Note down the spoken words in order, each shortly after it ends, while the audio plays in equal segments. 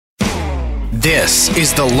This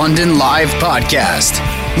is the London Live Podcast.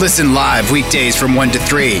 Listen live weekdays from 1 to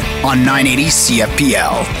 3 on 980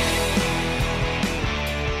 CFPL.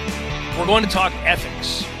 We're going to talk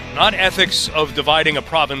ethics. Not ethics of dividing a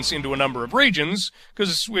province into a number of regions,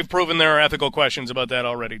 because we've proven there are ethical questions about that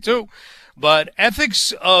already too. But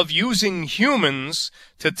ethics of using humans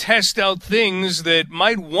to test out things that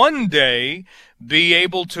might one day be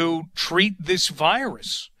able to treat this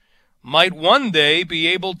virus, might one day be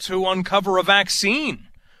able to uncover a vaccine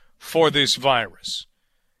for this virus.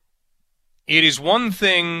 It is one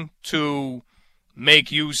thing to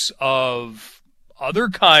make use of other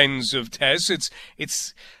kinds of tests.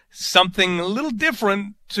 It's something a little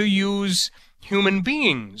different to use human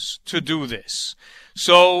beings to do this.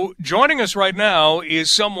 So joining us right now is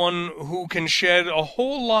someone who can shed a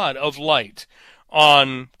whole lot of light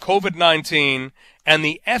on COVID-19 and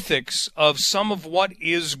the ethics of some of what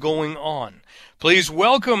is going on. Please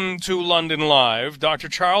welcome to London Live Dr.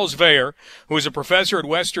 Charles Weyer, who is a professor at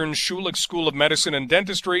Western Schulich School of Medicine and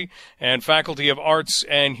Dentistry and Faculty of Arts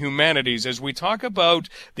and Humanities, as we talk about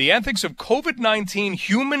the ethics of COVID-19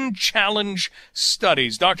 human challenge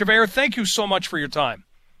studies. Dr. Weyer, thank you so much for your time.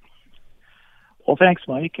 Well, thanks,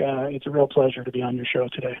 Mike. It's a real pleasure to be on your show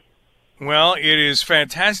today. Well, it is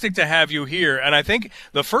fantastic to have you here. And I think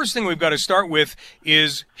the first thing we've got to start with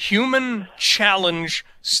is human challenge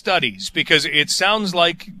studies, because it sounds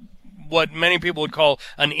like what many people would call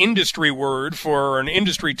an industry word for an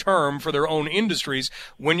industry term for their own industries.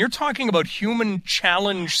 When you're talking about human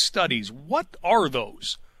challenge studies, what are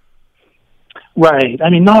those? Right.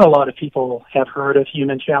 I mean, not a lot of people have heard of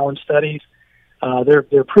human challenge studies.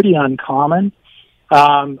 They're pretty uncommon.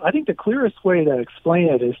 I think the clearest way to explain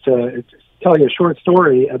it is to tell you a short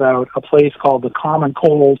story about a place called the Common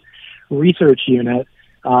Cold Research Unit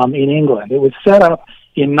in England. It was set up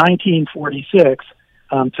in 1946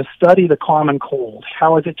 to study the common cold.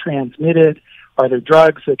 How is it transmitted? Are there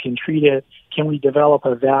drugs that can treat it? Can we develop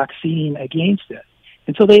a vaccine against it?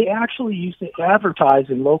 And so they actually used to advertise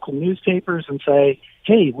in local newspapers and say,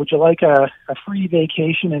 hey, would you like a free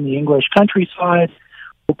vacation in the English countryside?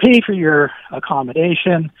 We'll pay for your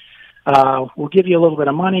accommodation. We'll give you a little bit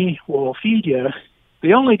of money. We'll feed you.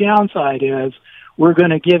 The only downside is we're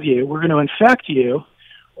going to infect you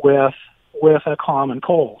with a common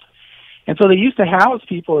cold. And so they used to house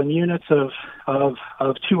people in units of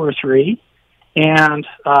 2 or 3. And,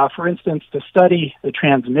 for instance, to study the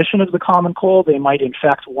transmission of the common cold, they might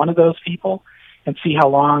infect one of those people and see how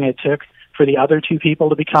long it took for the other 2 people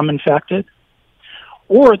to become infected.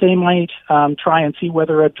 Or they might try and see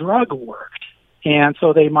whether a drug worked. And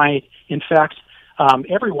so they might infect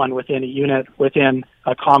everyone within a unit within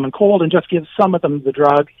a common cold and just give some of them the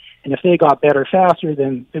drug. And if they got better faster,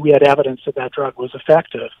 then we had evidence that drug was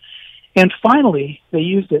effective. And finally, they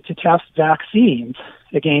used it to test vaccines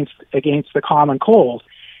against the common cold.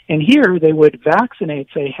 And here they would vaccinate,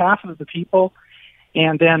 say, half of the people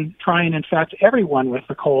and then try and infect everyone with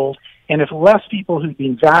the cold. And if less people who'd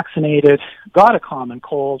been vaccinated got a common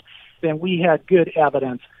cold, then we had good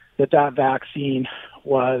evidence that vaccine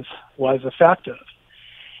was effective.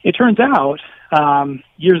 It turns out,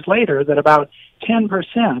 years later, that about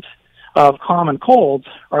 10% of common colds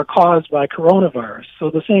are caused by coronavirus. So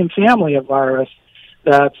the same family of virus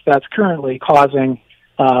that's currently causing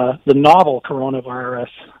the novel coronavirus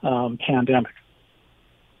pandemic.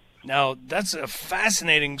 Now, that's a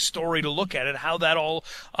fascinating story to look at it, how that all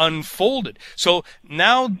unfolded. So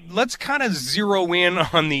now let's kind of zero in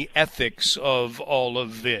on the ethics of all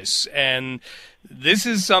of this. And this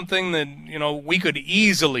is something that, we could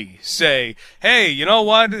easily say, hey, you know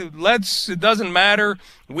what, it doesn't matter.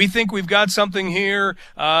 We think we've got something here.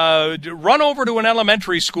 Run over to an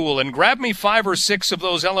elementary school and grab me 5 or 6 of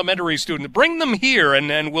those elementary students. Bring them here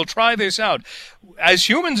and we'll try this out. As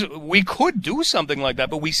humans, we could do something like that,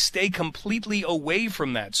 but we stay completely away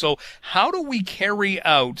from that. So how do we carry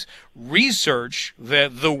out research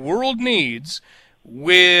that the world needs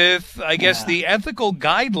with, I guess, the ethical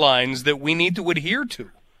guidelines that we need to adhere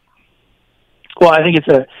to? Well, I think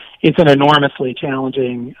it's an enormously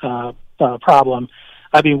challenging problem.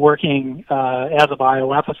 I've been working as a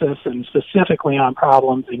bioethicist and specifically on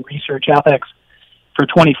problems in research ethics for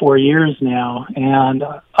 24 years now, and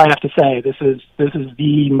I have to say this is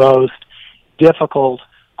the most difficult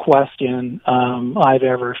question I've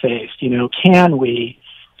ever faced. Can we?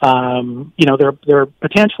 There are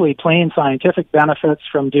potentially plain scientific benefits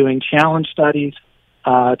from doing challenge studies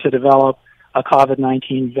to develop a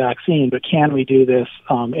COVID-19 vaccine, but can we do this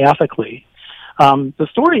ethically? The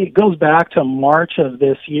story goes back to March of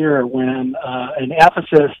this year when an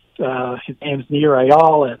ethicist, his name's Nir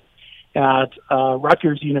Eyal at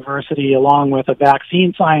Rutgers University, along with a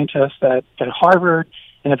vaccine scientist at Harvard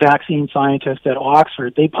and a vaccine scientist at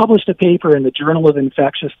Oxford. They published a paper in the Journal of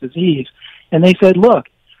Infectious Disease, and they said, look,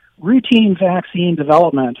 routine vaccine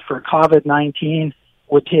development for COVID-19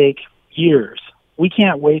 would take years. We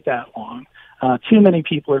can't wait that long. Too many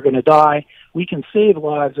people are going to die. We can save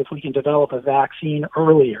lives if we can develop a vaccine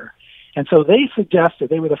earlier. And so they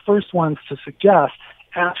were the first ones to suggest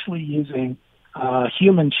actually using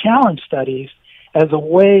human challenge studies as a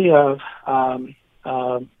way of,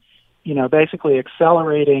 basically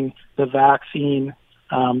accelerating the vaccine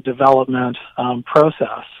development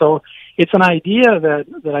process. So it's an idea that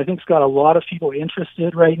I think's got a lot of people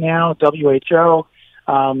interested right now. WHO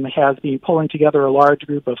has been pulling together a large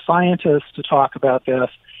group of scientists to talk about this,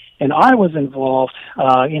 and I was involved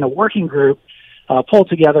in a working group pulled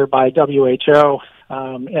together by WHO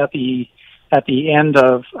at the end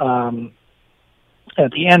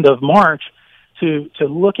of March to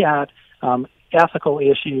look at ethical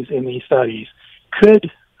issues in these studies. Could,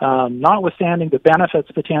 notwithstanding the benefits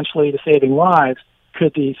potentially to saving lives,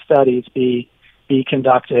 could these studies be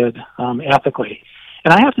conducted ethically?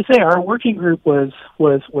 And I have to say, our working group was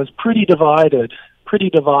pretty divided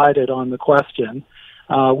on the question.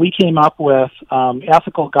 We came up with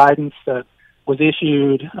ethical guidance that was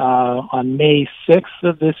issued on May 6th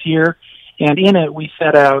of this year, and in it we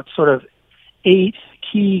set out sort of 8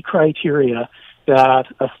 key criteria that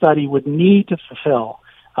a study would need to fulfill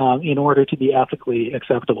in order to be ethically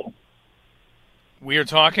acceptable. We are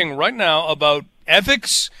talking right now about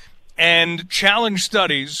ethics and challenge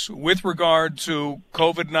studies with regard to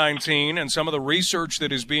COVID-19 and some of the research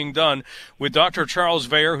that is being done with Dr. Charles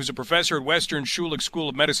Weyer, who's a professor at Western Schulich School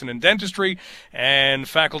of Medicine and Dentistry and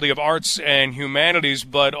Faculty of Arts and Humanities,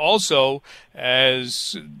 but also,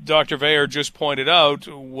 as Dr. Weyer just pointed out,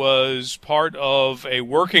 was part of a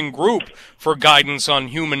working group for guidance on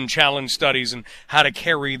human challenge studies and how to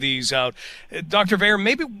carry these out. Dr. Weyer,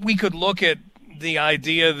 maybe we could look at the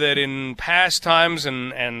idea that in past times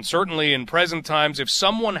and certainly in present times, if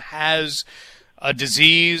someone has a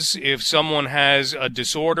disease, if someone has a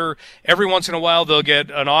disorder, every once in a while they'll get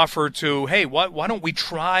an offer to, hey, why don't we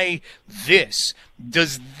try this?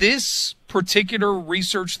 Does this particular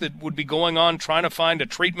research that would be going on, trying to find a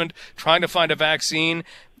treatment, trying to find a vaccine,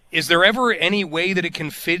 is there ever any way that it can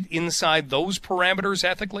fit inside those parameters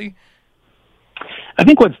ethically? I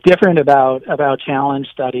think what's different about challenge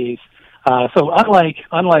studies, so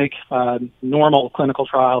unlike normal clinical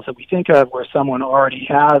trials that we think of where someone already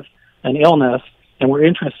has an illness and we're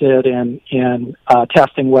interested in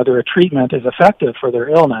testing whether a treatment is effective for their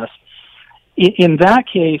illness, in that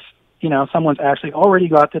case, someone's actually already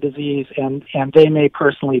got the disease and they may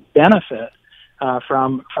personally benefit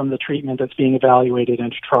from the treatment that's being evaluated in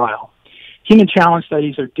a trial. Human challenge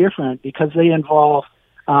studies are different because they involve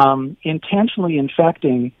intentionally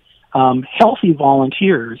infecting healthy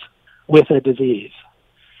volunteers with a disease.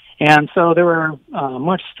 And so there are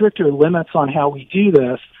much stricter limits on how we do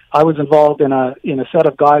this. I was involved in a set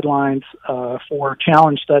of guidelines for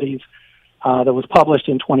challenge studies that was published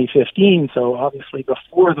in 2015, so obviously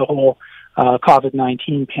before the whole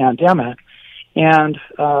COVID-19 pandemic. And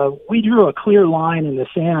we drew a clear line in the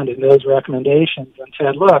sand in those recommendations and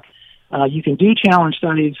said, look, you can do challenge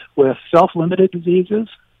studies with self-limited diseases,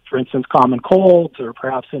 for instance, common colds or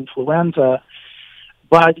perhaps influenza.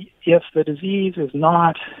 But if the disease is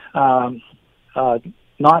not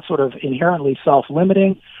sort of inherently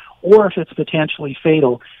self-limiting, or if it's potentially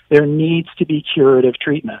fatal, there needs to be curative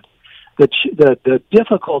treatment. The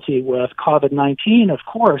difficulty with COVID-19, of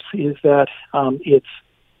course, is that it's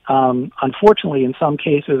unfortunately in some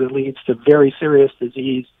cases it leads to very serious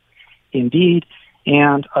disease indeed,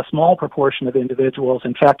 and a small proportion of individuals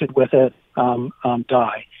infected with it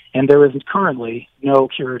die. And there is currently no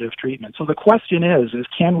curative treatment. So the question is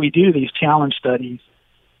can we do these challenge studies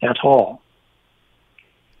at all?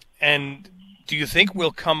 And do you think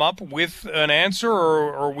we'll come up with an answer,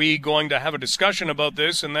 or are we going to have a discussion about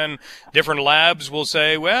this and then different labs will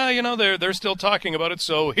say, well, they're still talking about it,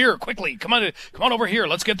 so here, quickly, come on over here,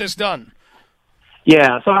 let's get this done?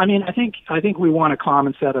 Yeah, so I think we want a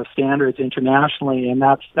common set of standards internationally, and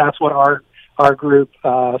that's what our group,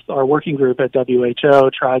 our working group at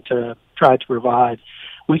WHO tried to provide.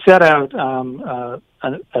 We set out a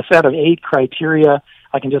set of 8 criteria.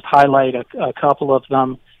 I can just highlight a couple of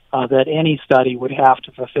them that any study would have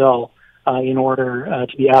to fulfill in order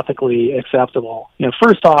to be ethically acceptable.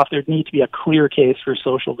 First off, there'd need to be a clear case for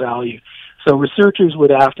social value. So researchers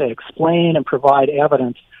would have to explain and provide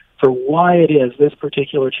evidence for why it is this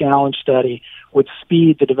particular challenge study would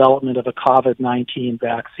speed the development of a COVID-19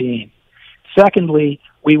 vaccine. Secondly,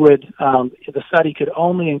 the study could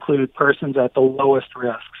only include persons at the lowest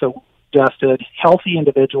risk. So suggested healthy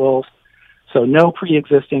individuals, so no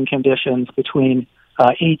pre-existing conditions between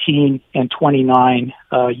 18 and 29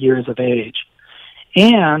 years of age.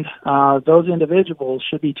 And those individuals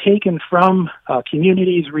should be taken from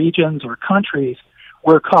communities, regions, or countries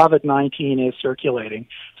where COVID-19 is circulating.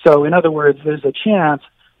 So in other words, there's a chance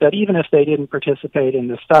that even if they didn't participate in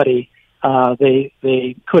the study,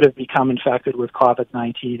 they could have become infected with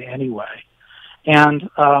COVID-19 anyway. And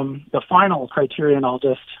the final criterion I'll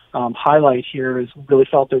just highlight here is we really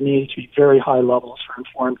felt there needed to be very high levels for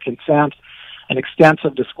informed consent, an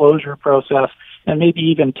extensive disclosure process, and maybe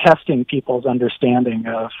even testing people's understanding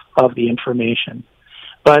of the information.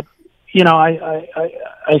 But,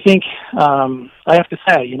 I think I have to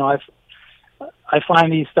say, I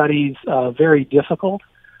find these studies very difficult,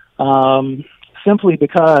 simply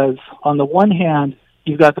because on the one hand,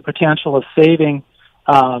 you've got the potential of saving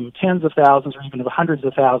tens of thousands or even hundreds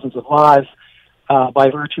of thousands of lives by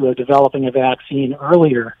virtue of developing a vaccine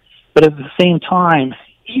earlier. But at the same time,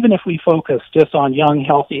 even if we focus just on young,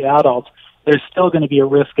 healthy adults, there's still going to be a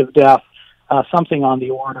risk of death, something on the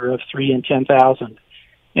order of 3 in 10,000.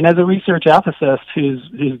 And as a research ethicist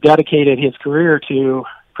who's dedicated his career to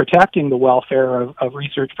protecting the welfare of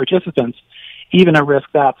research participants, even a risk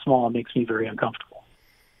that small makes me very uncomfortable.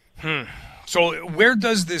 So where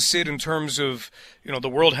does this sit in terms of, the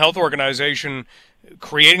World Health Organization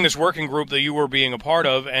creating this working group that you were being a part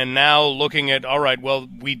of, and now looking at, all right, well,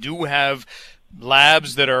 we do have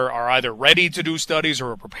labs that are either ready to do studies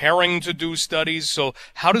or are preparing to do studies. So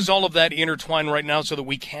how does all of that intertwine right now so that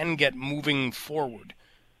we can get moving forward?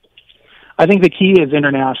 I think the key is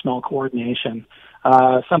international coordination.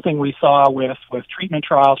 Something we saw with treatment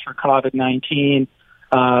trials for COVID-19,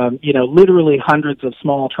 literally hundreds of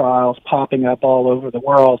small trials popping up all over the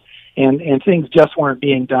world, and things just weren't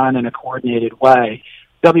being done in a coordinated way.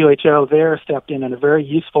 WHO there stepped in a very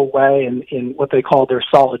useful way in what they called their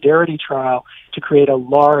Solidarity trial to create a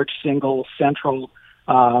large single central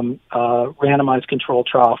randomized controlled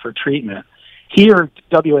trial for treatment. Here,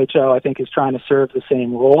 WHO, I think, is trying to serve the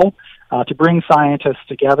same role, to bring scientists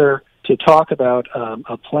together to talk about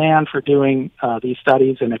a plan for doing these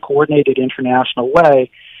studies in a coordinated international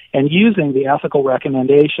way, and using the ethical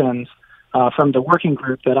recommendations from the working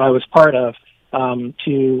group that I was part of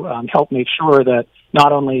to help make sure that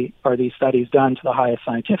not only are these studies done to the highest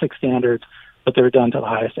scientific standards, but they're done to the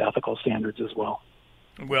highest ethical standards as well.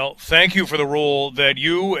 Well, thank you for the role that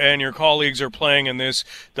you and your colleagues are playing in this,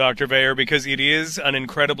 Dr. Vejer, because it is an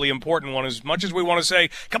incredibly important one. As much as we want to say,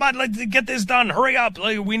 come on, let's get this done, hurry up,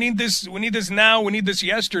 we need this now, we need this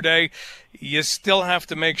yesterday, you still have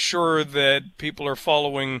to make sure that people are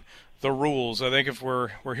following the rules. I think if we're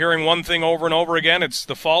hearing one thing over and over again, it's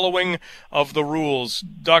the following of the rules.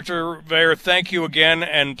 Dr. Vejer, thank you again,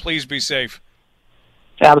 and please be safe.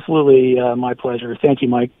 Absolutely, my pleasure. Thank you,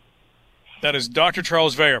 Mike. That is Dr.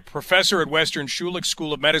 Charles Vejer, professor at Western Schulich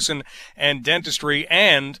School of Medicine and Dentistry,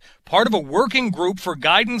 and part of a working group for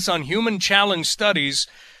guidance on human challenge studies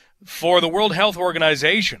for the World Health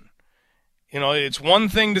Organization. It's one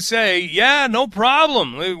thing to say, yeah, no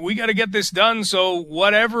problem, we got to get this done, so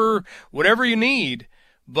whatever you need.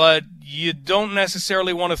 But you don't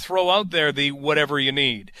necessarily want to throw out there the whatever you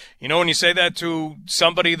need. When you say that to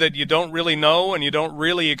somebody that you don't really know and you don't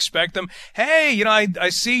really expect them, hey, I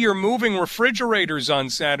see you're moving refrigerators on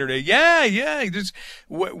Saturday. Yeah, just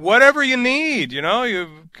whatever you need, you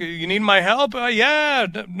need my help? Yeah,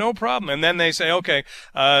 no problem. And then they say, okay,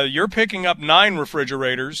 you're picking up 9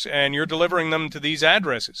 refrigerators and you're delivering them to these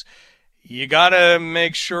addresses. You got to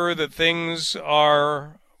make sure that things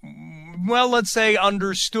are, well, let's say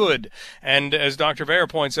understood. And as Dr. Vejer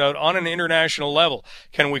points out, on an international level,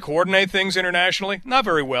 can we coordinate things internationally? Not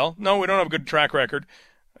very well. No, we don't have a good track record.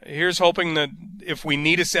 Here's hoping that if we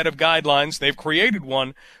need a set of guidelines, they've created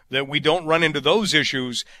one, that we don't run into those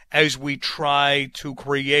issues as we try to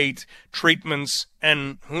create treatments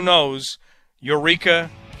and, who knows,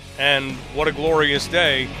 eureka, and what a glorious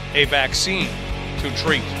day, a vaccine to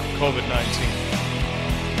treat COVID-19.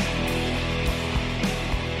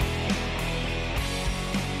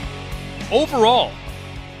 Overall,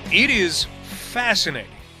 it is fascinating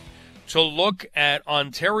to look at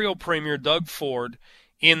Ontario Premier Doug Ford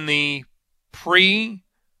in the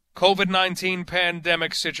pre-COVID-19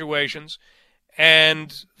 pandemic situations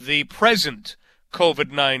and the present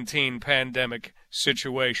COVID-19 pandemic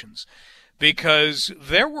situations, because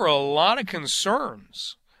there were a lot of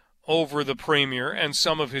concerns over the Premier and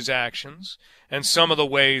some of his actions and some of the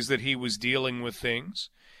ways that he was dealing with things.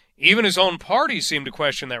 Even his own party seemed to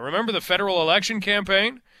question that. Remember the federal election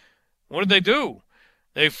campaign? What did they do?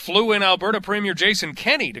 They flew in Alberta Premier Jason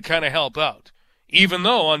Kenney to kind of help out, even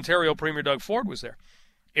though Ontario Premier Doug Ford was there.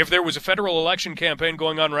 If there was a federal election campaign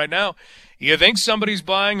going on right now, you think somebody's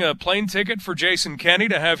buying a plane ticket for Jason Kenney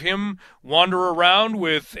to have him wander around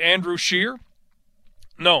with Andrew Scheer?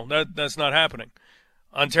 No, that's not happening.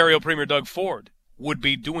 Ontario Premier Doug Ford would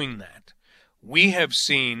be doing that. We have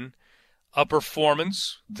seen a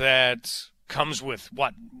performance that comes with,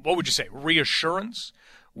 what would you say, reassurance?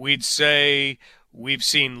 We'd say we've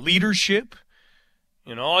seen leadership.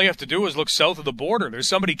 You know, all you have to do is look south of the border. There's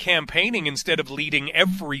somebody campaigning instead of leading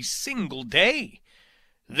every single day.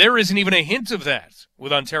 There isn't even a hint of that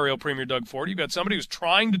with Ontario Premier Doug Ford. You've got somebody who's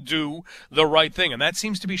trying to do the right thing, and that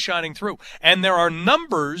seems to be shining through. And there are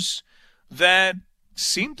numbers that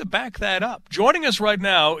seem to back that up. Joining us right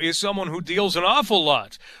now is someone who deals an awful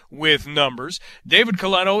lot with numbers. David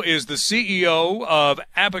Coleno is the CEO of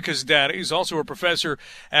Abacus Data. He's also a professor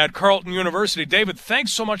at Carleton University. David,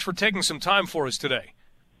 thanks so much for taking some time for us today.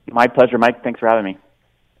 My pleasure, Mike. Thanks for having me.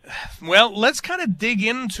 Well, let's kind of dig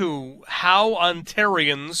into how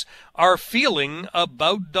Ontarians are feeling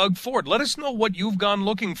about Doug Ford. Let us know what you've gone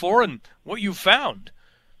looking for and what you've found.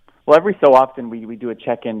 Well, every so often we do a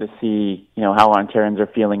check-in to see, how Ontarians are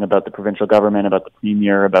feeling about the provincial government, about the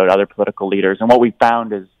premier, about other political leaders. And what we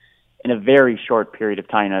found is, in a very short period of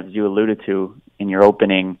time, as you alluded to in your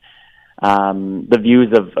opening, the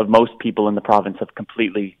views of most people in the province have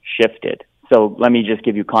completely shifted. So let me just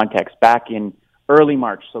give you context. Back in early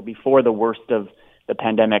March, so before the worst of the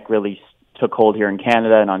pandemic really took hold here in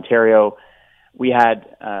Canada and Ontario, we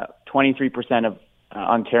had 23% of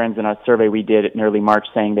Ontarians in a survey we did in early March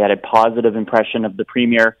saying they had a positive impression of the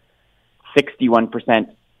premier,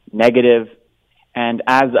 61% negative. And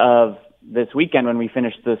as of this weekend, when we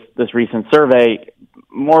finished this recent survey,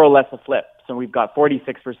 more or less a flip. So we've got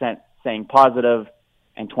 46% saying positive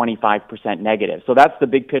and 25% negative. So that's the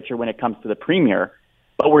big picture when it comes to the premier.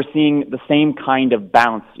 But we're seeing the same kind of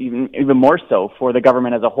bounce, even more so for the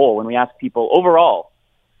government as a whole. When we ask people overall,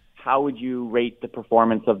 how would you rate the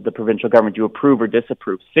performance of the provincial government? Do you approve or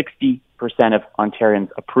disapprove? 60% of Ontarians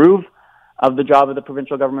approve of the job of the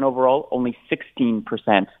provincial government overall. Only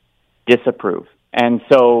 16% disapprove. And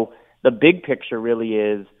so the big picture really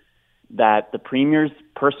is that the premier's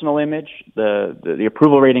personal image, the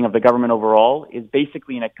approval rating of the government overall, is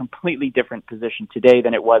basically in a completely different position today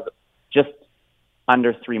than it was just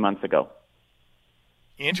under 3 months ago.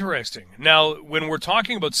 Interesting. Now, when we're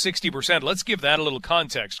talking about 60%, let's give that a little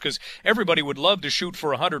context, because everybody would love to shoot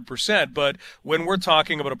for 100%, but when we're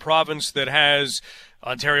talking about a province that has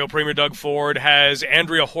Ontario Premier Doug Ford, has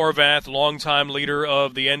Andrea Horwath, longtime leader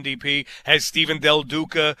of the NDP, has Stephen Del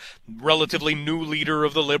Duca, relatively new leader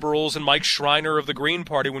of the Liberals, and Mike Schreiner of the Green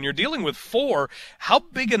Party, when you're dealing with four, how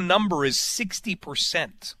big a number is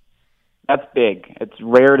 60%? That's big. It's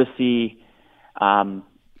rare to see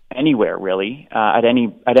anywhere really at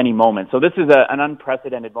any moment. So this is an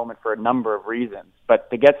unprecedented moment for a number of reasons. But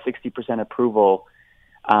to get 60% approval,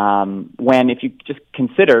 when if you just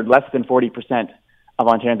consider less than 40% of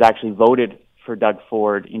Ontarians actually voted for Doug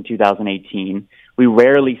Ford in 2018, we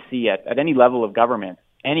rarely see at any level of government,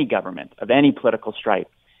 any government of any political stripe,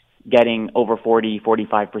 getting over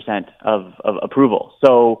 45% of approval.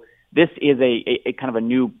 So this is a kind of a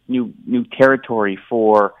new territory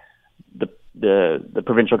for the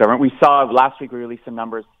provincial government. We saw last week, we released some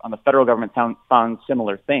numbers on the federal government found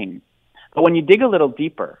similar things. But when you dig a little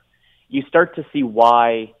deeper, you start to see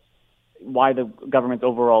why the government's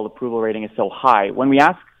overall approval rating is so high. When we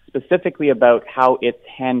ask specifically about how it's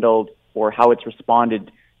handled or how it's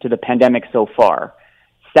responded to the pandemic so far,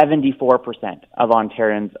 74% of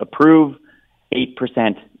Ontarians approve,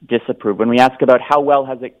 8% disapprove. When we ask about how well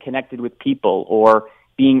has it connected with people or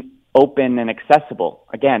being open and accessible,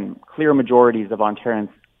 again, clear majorities of Ontarians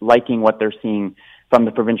liking what they're seeing from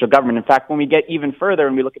the provincial government. In fact, when we get even further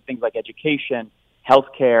and we look at things like education,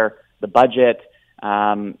 healthcare, the budget,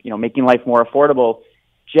 making life more affordable,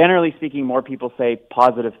 generally speaking, more people say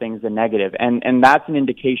positive things than negative. And that's an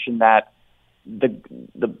indication that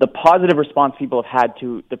the positive response people have had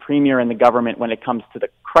to the premier and the government when it comes to the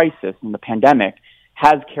crisis and the pandemic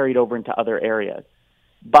has carried over into other areas.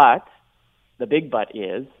 But the big but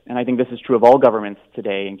is, and I think this is true of all governments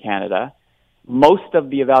today in Canada, most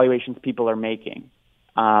of the evaluations people are making,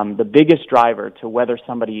 the biggest driver to whether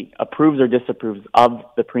somebody approves or disapproves of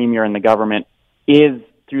the premier and the government is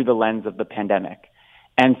through the lens of the pandemic.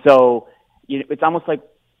 And so it's almost like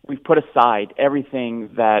we've put aside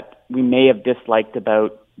everything that we may have disliked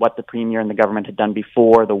about what the premier and the government had done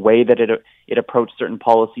before, the way that it approached certain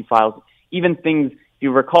policy files, even things, if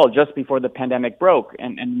you recall, just before the pandemic broke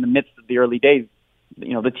and in the midst of the early days,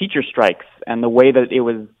 the teacher strikes and the way that it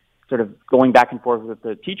was sort of going back and forth with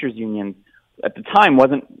the teachers' unions at the time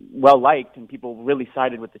wasn't well liked, and people really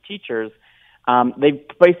sided with the teachers. They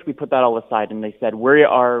basically put that all aside, and they said, we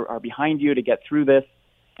are behind you to get through this,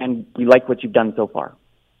 and we like what you've done so far.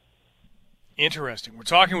 Interesting. We're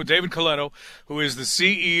talking with David Coletto, who is the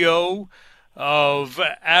CEO of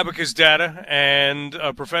Abacus Data and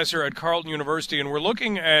a professor at Carleton University, and we're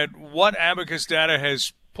looking at what Abacus Data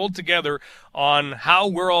has pulled together on how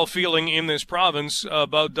we're all feeling in this province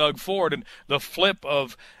about Doug Ford, and the flip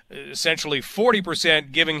of essentially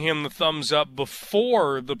 40% giving him the thumbs up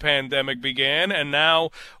before the pandemic began, and now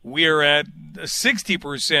we're at a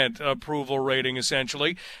 60% approval rating,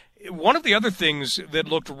 essentially. One of the other things that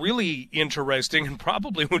looked really interesting, and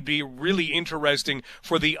probably would be really interesting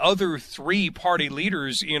for the other three party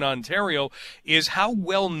leaders in Ontario, is how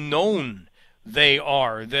well known they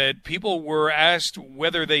are, that people were asked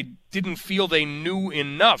whether they didn't feel they knew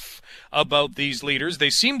enough about these leaders.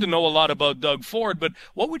 They seem to know a lot about Doug Ford, but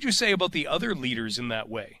what would you say about the other leaders in that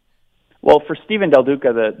way? Well, for Stephen Del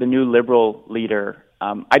Duca, the new Liberal leader,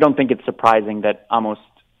 I don't think it's surprising that almost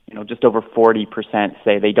just over 40%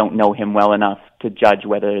 say they don't know him well enough to judge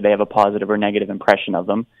whether they have a positive or negative impression of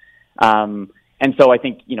them. And so I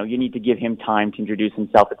think, you need to give him time to introduce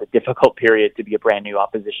himself. It's a difficult period to be a brand new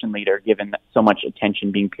opposition leader, given so much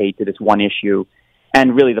attention being paid to this one issue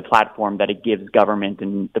and really the platform that it gives government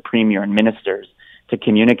and the premier and ministers to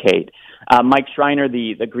communicate. Mike Schreiner,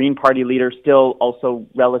 the Green Party leader, still also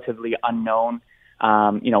relatively unknown.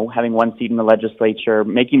 Having one seat in the legislature,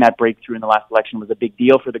 making that breakthrough in the last election was a big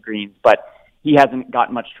deal for the Greens, but he hasn't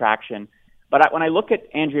gotten much traction. But when I look at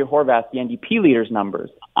Andrea Horwath, the NDP leader's numbers,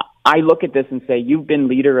 I look at this and say, you've been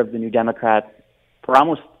leader of the New Democrats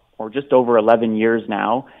for just over 11 years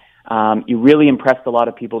now. You really impressed a lot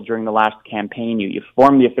of people during the last campaign. You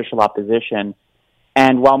formed the official opposition.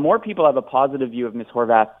 And while more people have a positive view of Ms.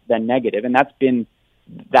 Horwath than negative, and that's been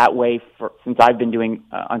that way since I've been doing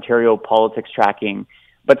Ontario politics tracking,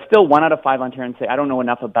 but still 1 out of 5 Ontarians say, I don't know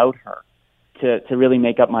enough about her to really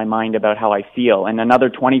make up my mind about how I feel. And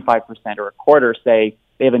another 25% or a quarter say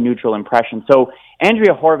they have a neutral impression. So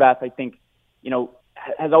Andrea Horwath, I think,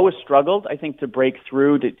 has always struggled, I think, to break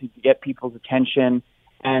through, to get people's attention.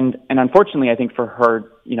 And unfortunately, I think for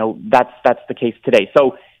her, that's the case today.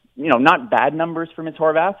 So, not bad numbers for Ms.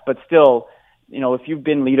 Horwath, but still, if you've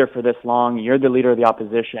been leader for this long, you're the leader of the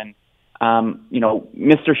opposition.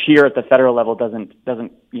 Mr. Scheer at the federal level doesn't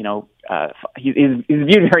he's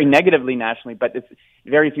viewed very negatively nationally, but it's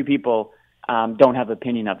very few people don't have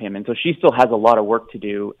opinion of him. And so she still has a lot of work to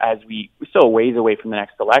do as we're still a ways away from the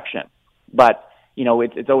next election. But,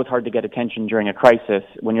 it's always hard to get attention during a crisis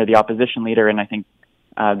when you're the opposition leader, and I think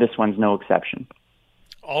this one's no exception.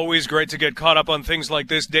 Always great to get caught up on things like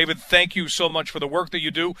this. David, thank you so much for the work that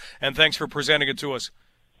you do, and thanks for presenting it to us.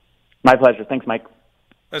 My pleasure. Thanks, Mike.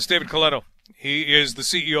 That's David Coletto. He is the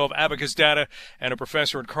CEO of Abacus Data and a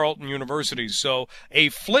professor at Carleton University. So a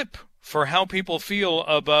flip for how people feel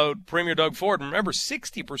about Premier Doug Ford. Remember,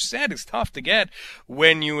 60% is tough to get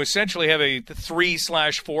when you essentially have a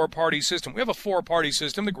 3/4 party system. We have a 4-party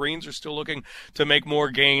system. The Greens are still looking to make more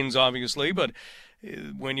gains, obviously, but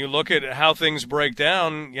when you look at how things break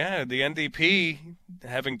down, the NDP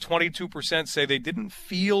having 22% say they didn't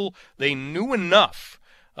feel they knew enough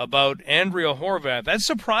about Andrea Horwath. That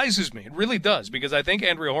surprises me. It really does, because I think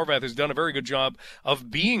Andrea Horwath has done a very good job of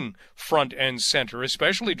being front and center,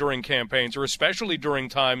 especially during campaigns or especially during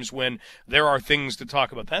times when there are things to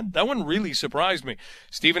talk about. That one really surprised me.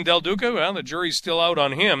 Stephen Del Duca, well, the jury's still out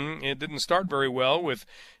on him. It didn't start very well with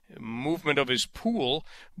movement of his pool,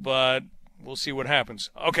 but we'll see what happens.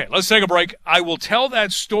 Okay, let's take a break. I will tell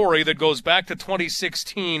that story that goes back to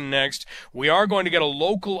 2016 next. We are going to get a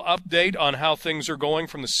local update on how things are going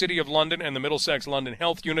from the City of London and the Middlesex London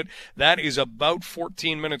Health Unit. That is about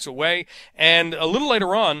 14 minutes away. And a little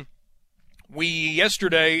later on, we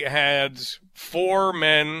yesterday had 4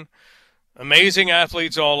 men, amazing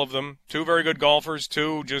athletes, all of them, 2 very good golfers,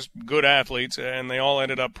 2 just good athletes, and they all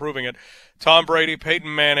ended up proving it. Tom Brady,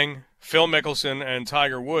 Peyton Manning, Phil Mickelson, and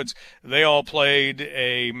Tiger Woods, they all played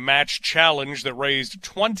a match challenge that raised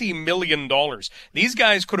 $20 million. These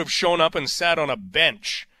guys could have shown up and sat on a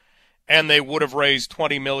bench, and they would have raised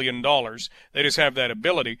 $20 million. They just have that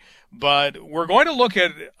ability. But we're going to look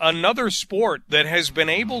at another sport that has been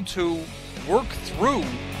able to work through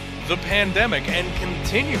the pandemic and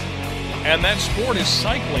continue, and that sport is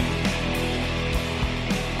cycling.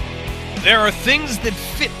 There are things that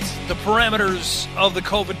fit the parameters of the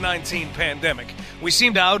COVID-19 pandemic. We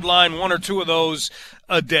seem to outline 1 or 2 of those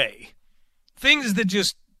a day. Things that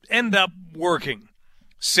just end up working.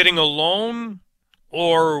 Sitting alone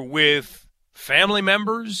or with family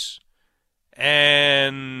members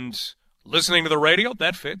and listening to the radio,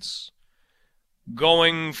 that fits.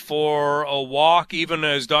 Going for a walk, even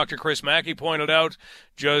as Dr. Chris Mackey pointed out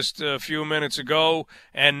just a few minutes ago,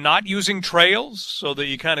 and not using trails so that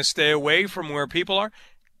you kind of stay away from where people are,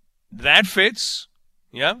 that fits.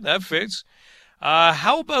 Yeah, that fits.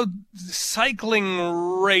 How about cycling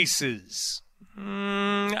races?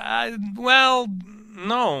 Well,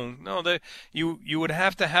 no. You would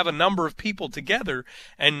have to have a number of people together,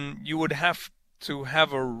 and you would have to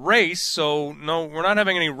have a race. So no, we're not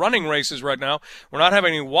having any running races right now. We're not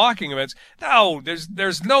having any walking events. No,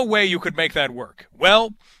 there's no way you could make that work.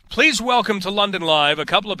 Well, please welcome to London Live a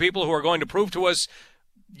couple of people who are going to prove to us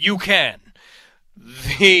you can.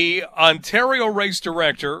 The Ontario race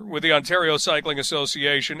director with the Ontario Cycling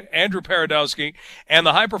Association, Andrew Paradowski, and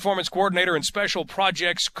the high-performance coordinator and special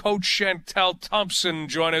projects coach, Chantal Thompson,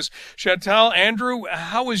 join us. Chantal, Andrew,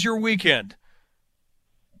 how was your weekend?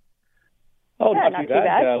 Oh, not too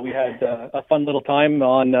bad. We had a fun little time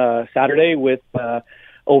on Saturday with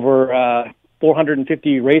over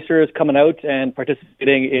 450 racers coming out and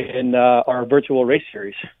participating in our virtual race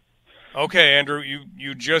series. Okay, Andrew,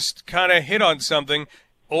 you just kind of hit on something.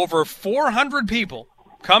 Over 400 people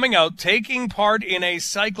coming out, taking part in a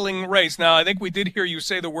cycling race. Now, I think we did hear you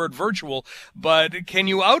say the word virtual, but can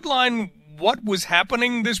you outline what was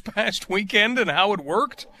happening this past weekend and how it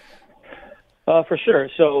worked? For sure.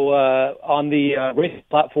 So on the racing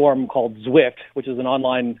platform called Zwift, which is an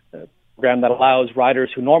online program that allows riders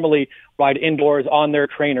who normally ride indoors on their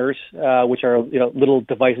trainers, which are little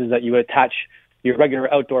devices that you attach your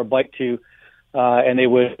regular outdoor bike to, and they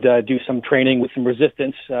would do some training with some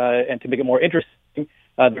resistance, and to make it more interesting,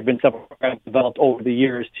 there have been several programs developed over the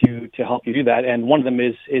years to help you do that, and one of them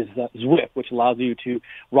is Zwift, which allows you to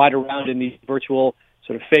ride around in these virtual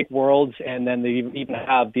sort of fake worlds, and then they even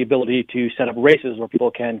have the ability to set up races where people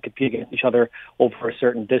can compete against each other over a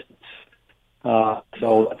certain distance.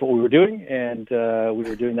 So that's what we were doing, and we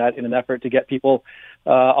were doing that in an effort to get people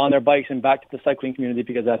on their bikes and back to the cycling community,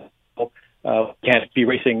 because that's can't be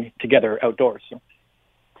racing together outdoors. So.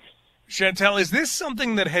 Chantal, is this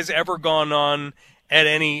something that has ever gone on at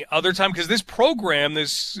any other time? Because this program,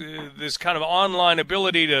 this kind of online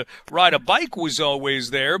ability to ride a bike was always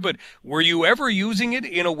there, but were you ever using it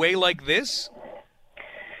in a way like this?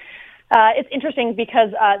 It's interesting because,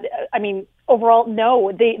 overall,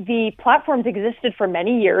 no. The platforms existed for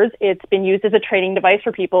many years. It's been used as a training device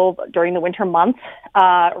for people during the winter months.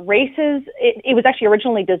 Races, it was actually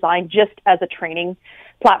originally designed just as a training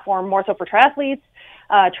platform, more so for triathletes,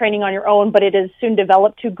 training on your own, but it has soon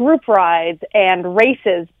developed to group rides and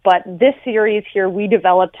races. But this series here we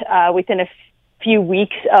developed within a few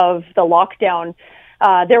weeks of the lockdown.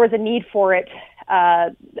 There was a need for it.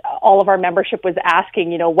 All of our membership was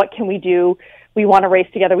asking, what can we do? We want to race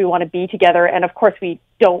together. We want to be together. And of course, we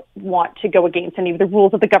don't want to go against any of the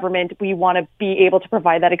rules of the government. We want to be able to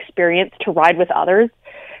provide that experience to ride with others.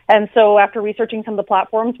 And so after researching some of the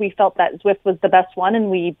platforms, we felt that Zwift was the best one, and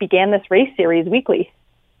we began this race series weekly.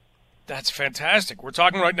 That's fantastic. We're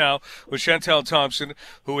talking right now with Chantal Thompson,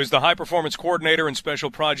 who is the high-performance coordinator and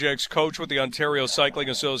special projects coach with the Ontario Cycling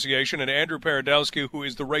Association, and Andrew Paradowski, who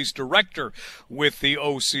is the race director with the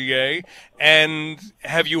OCA. And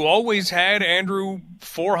have you always had, Andrew,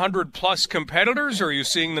 400-plus competitors, or are you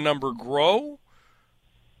seeing the number grow?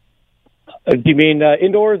 Do you mean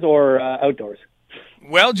indoors or outdoors?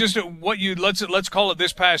 Well, just what let's call it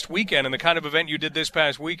this past weekend, and the kind of event you did this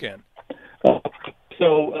past weekend.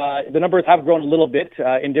 So the numbers have grown a little bit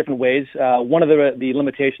in different ways. One of the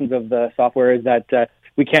limitations of the software is that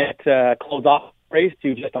we can't close off the race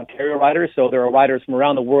to just Ontario riders. So there are riders from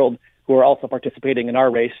around the world who are also participating in our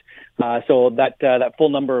race. So that full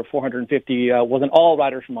number of 450 wasn't all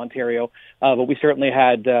riders from Ontario, but we certainly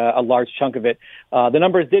had a large chunk of it. The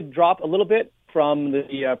numbers did drop a little bit from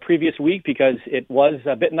the previous week because it was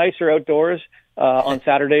a bit nicer outdoors on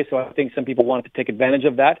Saturday, so I think some people wanted to take advantage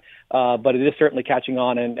of that. But it is certainly catching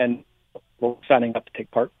on, and we're signing up to take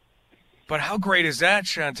part. But how great is that,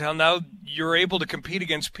 Chantal? Now you're able to compete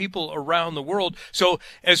against people around the world. So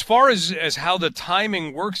as far as how the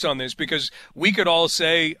timing works on this, because we could all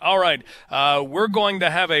say, all right, we're going to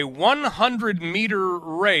have a 100-meter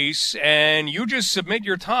race, and you just submit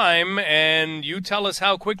your time, and you tell us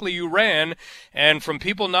how quickly you ran. And from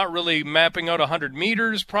people not really mapping out 100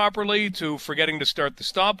 meters properly to forgetting to start the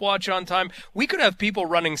stopwatch on time, we could have people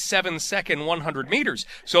running 7-second 100 meters.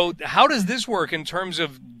 So how does this work in terms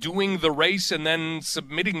of doing the race and then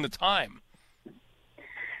submitting the time?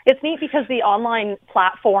 It's neat because the online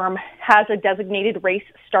platform has a designated race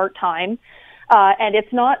start time. And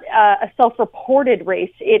it's not a self-reported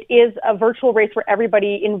race. It is a virtual race where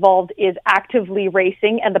everybody involved is actively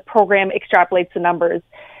racing, and the program extrapolates the numbers.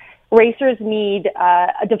 Racers need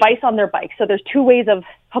a device on their bike. So there's two ways of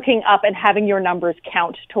hooking up and having your numbers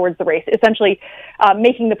count towards the race, essentially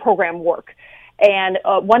making the program work. And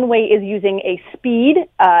one way is using a speed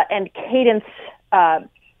and cadence.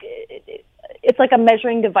 It's like a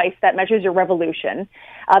measuring device that measures your revolution.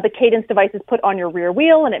 The cadence device is put on your rear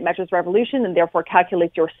wheel, and it measures revolution and therefore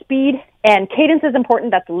calculates your speed. And cadence is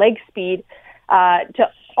important. That's leg speed to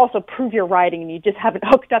also prove you're riding, and you just haven't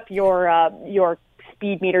hooked up your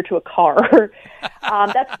speed meter to a car.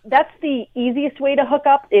 That's the easiest way to hook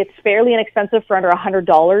up. It's fairly inexpensive. For under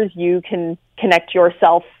 $100, you can connect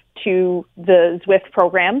yourself to the Zwift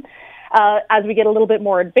program. As we get a little bit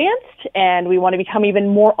more advanced and we want to become even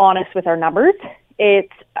more honest with our numbers,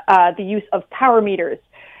 it's the use of power meters.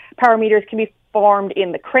 Power meters can be formed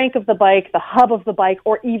in the crank of the bike, the hub of the bike,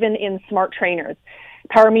 or even in smart trainers.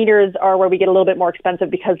 Power meters are where we get a little bit more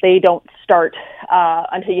expensive because they don't start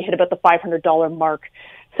until you hit about the $500 mark.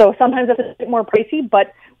 So sometimes that's a bit more pricey,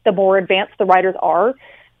 but the more advanced the riders are,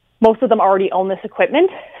 most of them already own this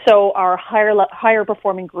equipment. So our higher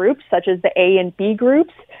performing groups, such as the A and B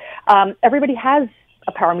groups, everybody has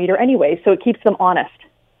a power meter anyway, so it keeps them honest.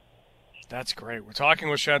 That's great. We're talking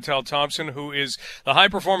with Chantal Thompson, who is the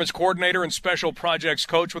high-performance coordinator and special projects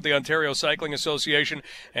coach with the Ontario Cycling Association,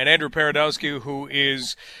 and Andrew Paradowski, who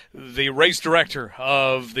is the race director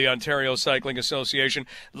of the Ontario Cycling Association.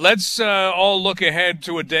 Let's all look ahead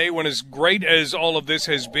to a day when, as great as all of this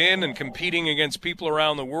has been, and competing against people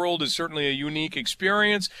around the world is certainly a unique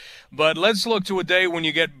experience, but let's look to a day when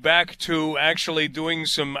you get back to actually doing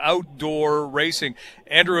some outdoor racing.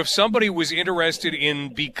 Andrew, if somebody was interested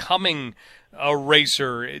in becoming a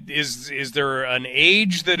racer, is there an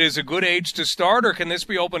age that is a good age to start, or can this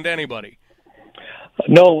be open to anybody?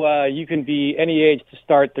 No, you can be any age to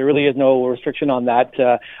start. There really is no restriction on that.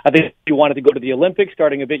 I think if you wanted to go to the Olympics,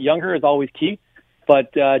 starting a bit younger is always key.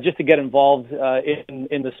 But just to get involved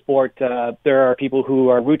in the sport, there are people who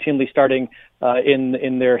are routinely starting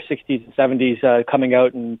in their 60s and 70s, coming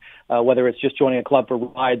out, and whether it's just joining a club for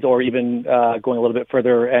rides or even going a little bit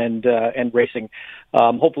further and racing.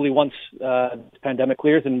 Hopefully, once this pandemic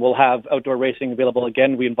clears and we'll have outdoor racing available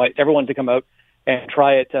again, we invite everyone to come out and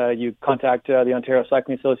try it. You contact the Ontario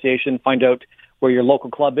Cycling Association, find out where your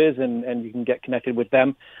local club is, and you can get connected with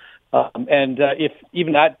them. And if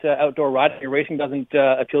even that outdoor riding or racing doesn't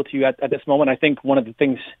appeal to you at this moment, I think one of the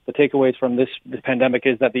takeaways from this pandemic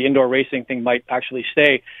is that the indoor racing thing might actually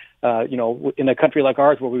stay. In a country like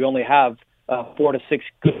ours where we only have 4 to 6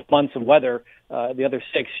 good months of weather, the other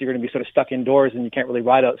 6 you're going to be sort of stuck indoors and you can't really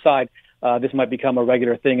ride outside. This might become a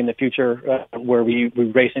regular thing in the future where we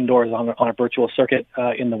race indoors on a virtual circuit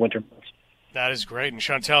in the winter months. That is great. And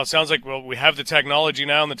Chantal, it sounds like, well, we have the technology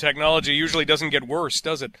now, and the technology usually doesn't get worse,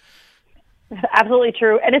 does it? Absolutely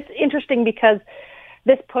true. And it's interesting because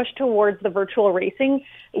this push towards the virtual racing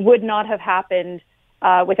would not have happened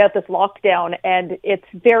without this lockdown. And it's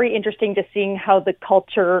very interesting to seeing how the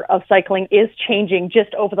culture of cycling is changing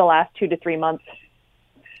just over the last 2 to 3 months.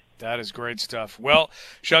 That is great stuff. Well,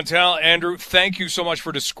 Chantal, Andrew, thank you so much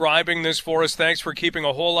for describing this for us. Thanks for keeping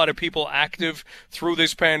a whole lot of people active through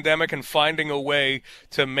this pandemic and finding a way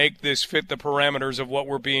to make this fit the parameters of what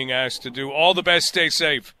we're being asked to do. All the best. Stay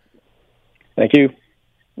safe. Thank you.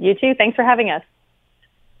 You too. Thanks for having us.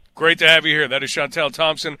 Great to have you here. That is Chantal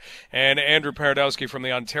Thompson and Andrew Paradowski from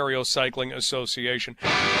the Ontario Cycling Association.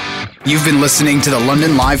 You've been listening to the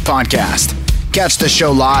London Live Podcast. Catch the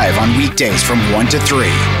show live on weekdays from 1 to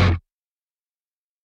 3.